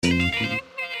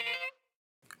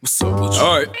What's up with you?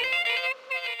 Alright.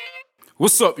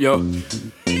 What's up, yo?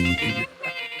 Hey,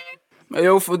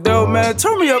 yo, Fidel, man,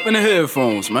 turn me up in the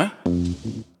headphones, man.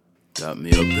 Got me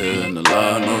up here in the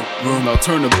line-up room. Now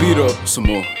turn the beat up some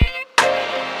more.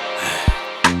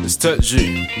 It's Touch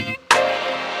G.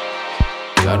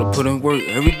 Gotta put in work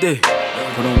every day.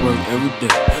 Put in work every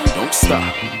day. Don't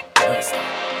stop.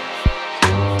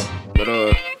 But,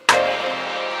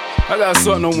 I got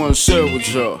something I wanna share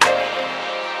with y'all.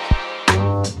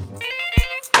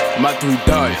 My 3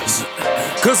 Dyers.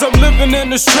 Cause I'm living in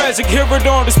this tragic, hearing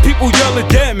all these people yelling,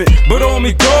 damn it. But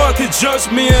only God can judge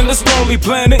me in this lonely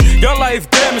planet. Your life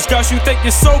damaged, got you think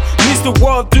your soul needs to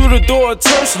walk through the door of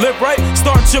church. Live right,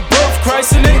 start your birth,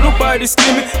 Christ, and ain't nobody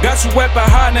scheming. Got you wet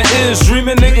behind the ears,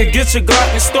 dreaming. Nigga, get your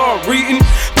Glock and start reading.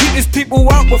 Keep these people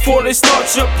out before they start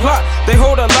your plot. They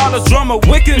hold a lot of drama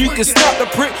wicked. You can stop the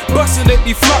prick, bustin', they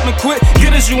be flopping quick.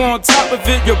 Get as you on top of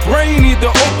it, your brain need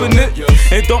to open it.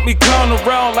 And don't be clowning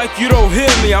around like you don't hear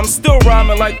me. I'm still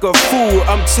rhyming like a fool,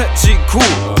 I'm Tech G cool.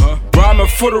 Rhyming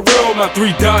for the real, my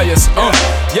 3 Dyers.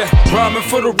 Yeah, rhyming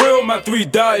for the real, my 3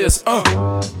 Dyers.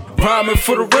 Rhyming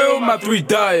for the real, my 3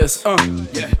 Dyers.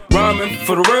 Yeah, rhyming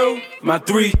for the real, my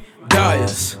 3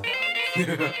 Dyers.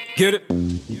 Get it?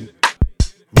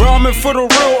 Rhyming for the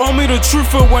real, only the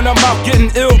truth of when I'm out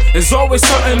getting ill. There's always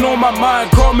something on my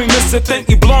mind, call me Mr. Think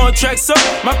you blowing tracks up.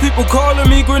 My people calling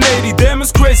me Grenady, damn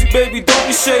it's crazy baby, don't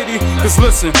be shady. Cause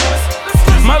listen,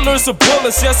 my lyrics are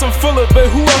bullets, yes I'm full of it.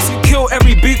 Who else can kill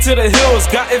every beat to the hills?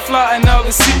 Got it flying out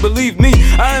the seat, believe me,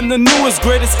 I am the newest,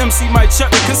 greatest MC, might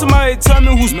check it. Cause somebody tell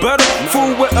me who's better,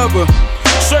 fool, whatever.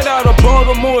 Straight out of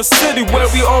Baltimore City, where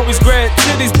we always grab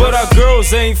titties, but our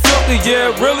girls ain't filthy, yeah,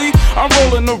 really? I'm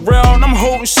rolling around, I'm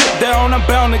holding shit down, I'm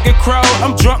bound to get crowd.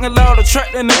 I'm drunk and loud,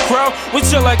 attracting the crowd.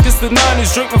 With you like it's the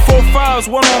 90s, drinking 4 5s,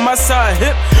 one on my side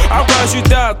hip. I rise, you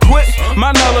die quick.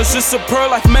 My knowledge is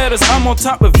superb like matters, I'm on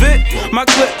top of it. My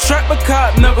clip track, but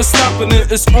cop never stopping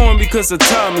it. It's on because the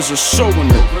time is just showing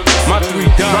it. My 3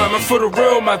 Dyers. Rhyming for the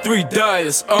real, my 3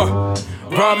 Dyers.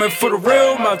 Rhyming for the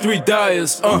real, my 3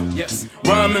 Dyers. Yes.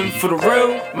 Rhyming for the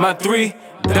real, my 3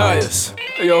 Dyers.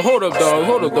 Hey yo, hold up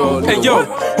dog. Hey yo,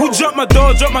 who jumped my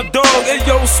dog, Hey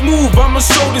yo, smooth, I'ma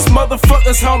show these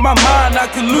motherfuckers how my mind I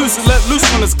can lose it, let loose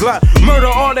when it's Glock. Murder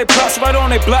all they plots right on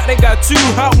they block. They got 2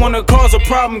 hot, wanna cause a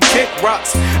problem, kick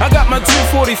rocks. I got my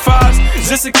 245s,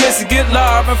 just in case it get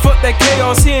live. And fuck that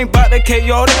chaos, he ain't bout that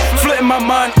chaotic. Flitting my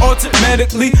mind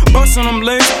automatically, busting them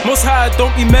lanes. Most high,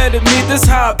 don't be mad at me, this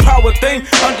high power thing,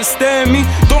 understand me.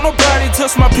 Don't nobody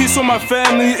touch my peace or my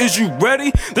family, is you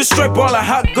ready? This straight ball of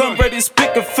hot gun, ready to spit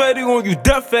confetti on you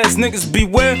deaf ass niggas,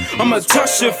 beware. I'ma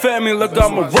touch your family like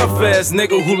I'm a rough ass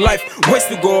nigga who life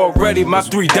wasted go already, my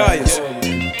 3 Dyers.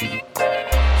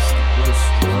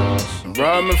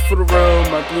 Rhyming for the real,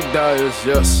 my 3 Dyers,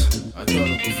 yes. I done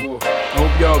it before.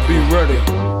 Hope y'all be ready.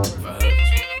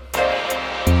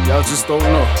 Y'all just don't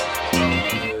know.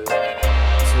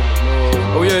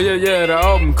 Oh yeah, the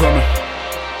album coming.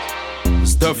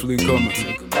 It's definitely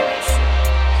coming.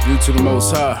 Due to the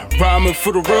Most High. Rhyming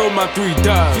for the real, my 3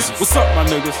 Dyers. What's up, my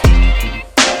niggas?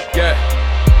 Yeah,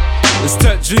 it's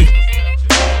Tech G.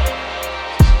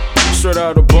 Straight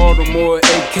out of Baltimore,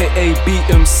 aka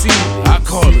BMC, I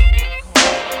call it.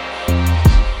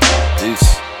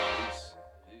 Peace.